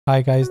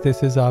Hi guys,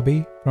 this is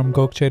Abi from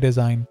Gokche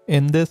Design.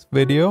 In this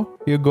video,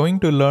 you're going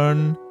to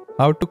learn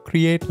how to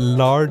create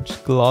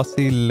large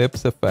glossy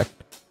lips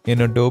effect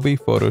in Adobe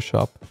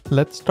Photoshop.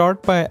 Let's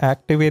start by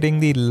activating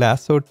the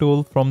Lasso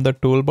tool from the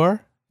toolbar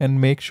and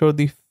make sure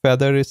the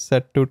feather is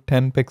set to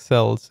 10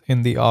 pixels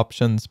in the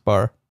options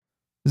bar.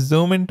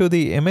 Zoom into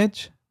the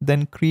image,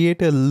 then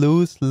create a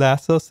loose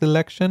lasso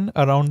selection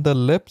around the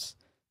lips,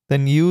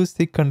 then use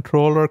the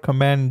Ctrl or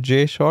Command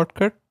J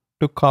shortcut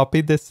to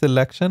copy this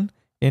selection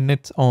in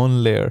its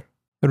own layer.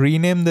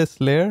 Rename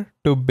this layer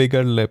to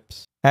Bigger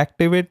Lips.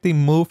 Activate the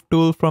Move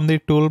tool from the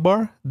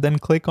toolbar, then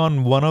click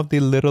on one of the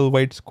little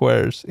white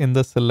squares in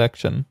the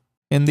selection.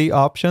 In the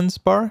options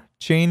bar,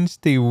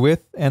 change the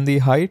width and the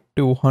height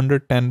to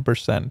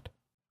 110%.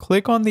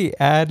 Click on the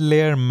Add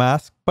Layer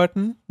Mask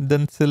button,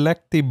 then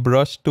select the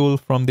Brush tool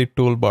from the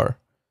toolbar.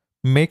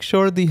 Make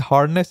sure the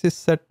hardness is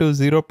set to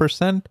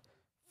 0%,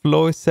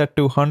 flow is set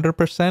to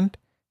 100%,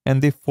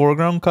 and the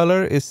foreground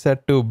color is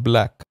set to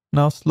black.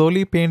 Now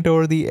slowly paint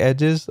over the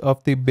edges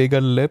of the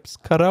bigger lips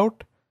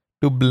cutout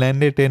to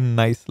blend it in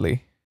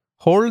nicely.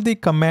 Hold the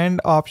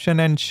Command, Option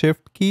and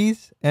Shift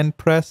keys and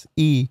press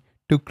E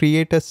to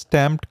create a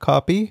stamped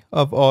copy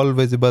of all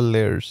visible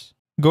layers.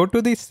 Go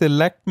to the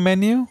Select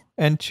menu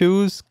and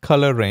choose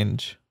Color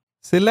Range.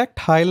 Select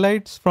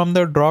Highlights from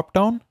the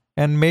drop-down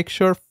and make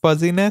sure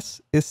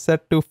Fuzziness is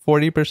set to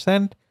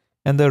 40%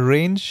 and the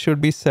range should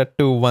be set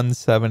to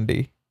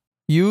 170.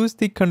 Use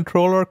the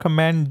Ctrl or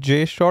Command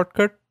J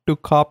shortcut to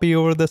copy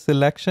over the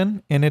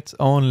selection in its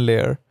own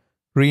layer.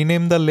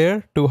 Rename the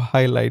layer to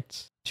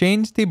Highlights.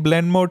 Change the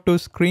blend mode to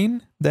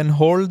Screen, then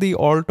hold the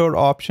Alt or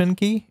Option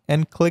key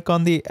and click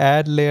on the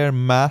Add Layer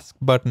Mask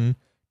button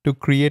to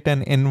create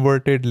an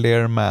inverted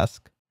layer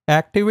mask.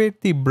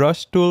 Activate the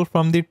Brush tool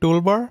from the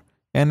toolbar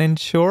and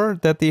ensure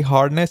that the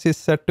hardness is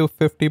set to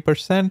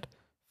 50%,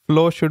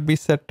 flow should be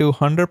set to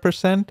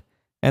 100%,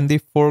 and the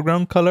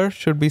foreground color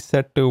should be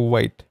set to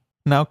white.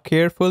 Now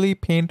carefully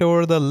paint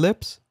over the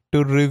lips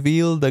to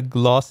reveal the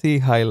glossy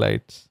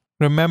highlights.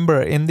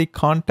 Remember, in the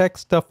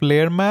context of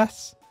layer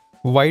masks,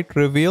 white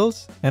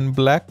reveals and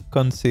black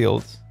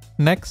conceals.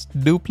 Next,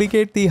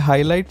 duplicate the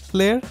highlights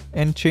layer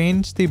and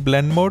change the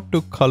blend mode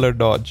to color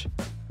dodge.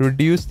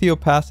 Reduce the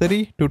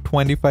opacity to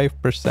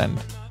 25%.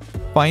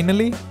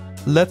 Finally,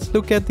 let's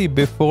look at the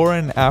before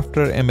and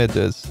after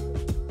images.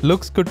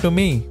 Looks good to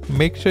me.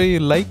 Make sure you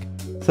like,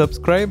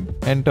 subscribe,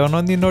 and turn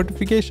on the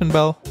notification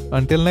bell.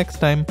 Until next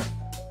time.